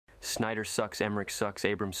Snyder sucks, Emmerich sucks,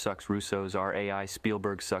 Abrams sucks, Russo's RAI,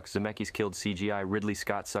 Spielberg sucks, Zemeckis killed CGI, Ridley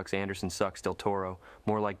Scott sucks, Anderson sucks, Del Toro,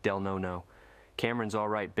 more like Del No-No. Cameron's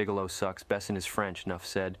alright, Bigelow sucks, Besson is French, Nuff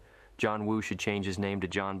said. John Woo should change his name to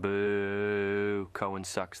John Boo. Cohen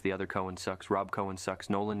sucks, the other Cohen sucks, Rob Cohen sucks,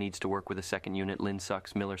 Nolan needs to work with a second unit, Lynn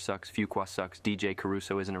sucks, Miller sucks, Fuqua sucks, DJ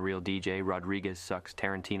Caruso isn't a real DJ, Rodriguez sucks,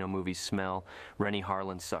 Tarantino movies smell, Rennie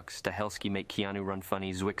Harlan sucks, Stahelski make Keanu run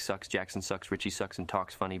funny, Zwick sucks, Jackson sucks, Richie sucks and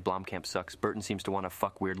talks funny, Blomkamp sucks, Burton seems to want to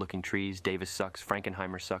fuck weird looking trees, Davis sucks,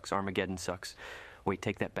 Frankenheimer sucks, Armageddon sucks. Wait,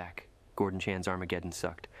 take that back. Gordon Chan's Armageddon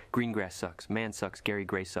sucked. Greengrass sucks. Man sucks. Gary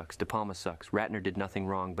Gray sucks. De Palma sucks. Ratner did nothing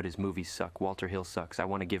wrong, but his movies suck. Walter Hill sucks. I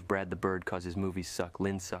want to give Brad the bird cause his movies suck.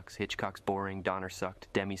 Lynn sucks. Hitchcock's boring. Donner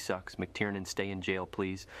sucked. Demi sucks. McTiernan stay in jail,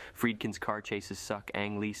 please. Friedkin's car chases suck.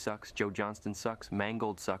 Ang Lee sucks. Joe Johnston sucks.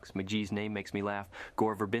 Mangold sucks. McGee's name makes me laugh.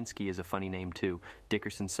 Gore Verbinski is a funny name, too.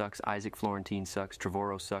 Dickerson sucks. Isaac Florentine sucks.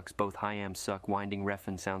 Trevorrow sucks. Both Hyam suck. Winding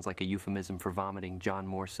Refn sounds like a euphemism for vomiting. John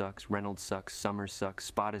Moore sucks. Reynolds sucks. Summers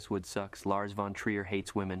sucks. Spottiswoode sucks. Lars von Trier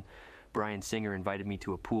hates women. Brian Singer invited me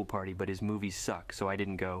to a pool party, but his movies suck, so I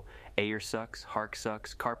didn't go. Ayer sucks, Hark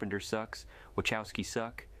sucks, Carpenter sucks, Wachowski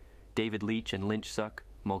suck, David Leitch and Lynch suck,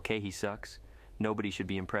 Mulcahy sucks. Nobody should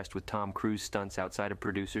be impressed with Tom Cruise stunts outside of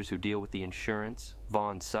producers who deal with the insurance.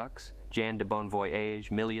 Vaughn sucks, Jan de Bon Voyage,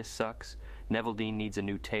 Milius sucks, Neveldine needs a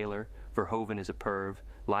new tailor, Verhoeven is a perv,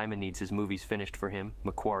 Lyman needs his movies finished for him,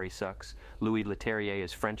 Macquarie sucks, Louis Leterrier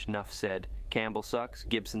is French Nuff said, Campbell sucks,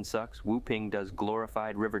 Gibson sucks, Wu Ping does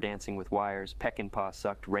glorified river dancing with wires, Peckinpah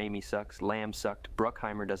sucked, Raimi sucks, Lamb sucked,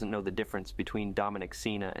 Bruckheimer doesn't know the difference between Dominic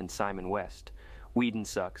Sena and Simon West. Whedon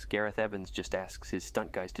sucks, Gareth Evans just asks his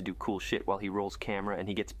stunt guys to do cool shit while he rolls camera and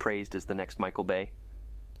he gets praised as the next Michael Bay.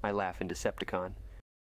 I laugh in Decepticon.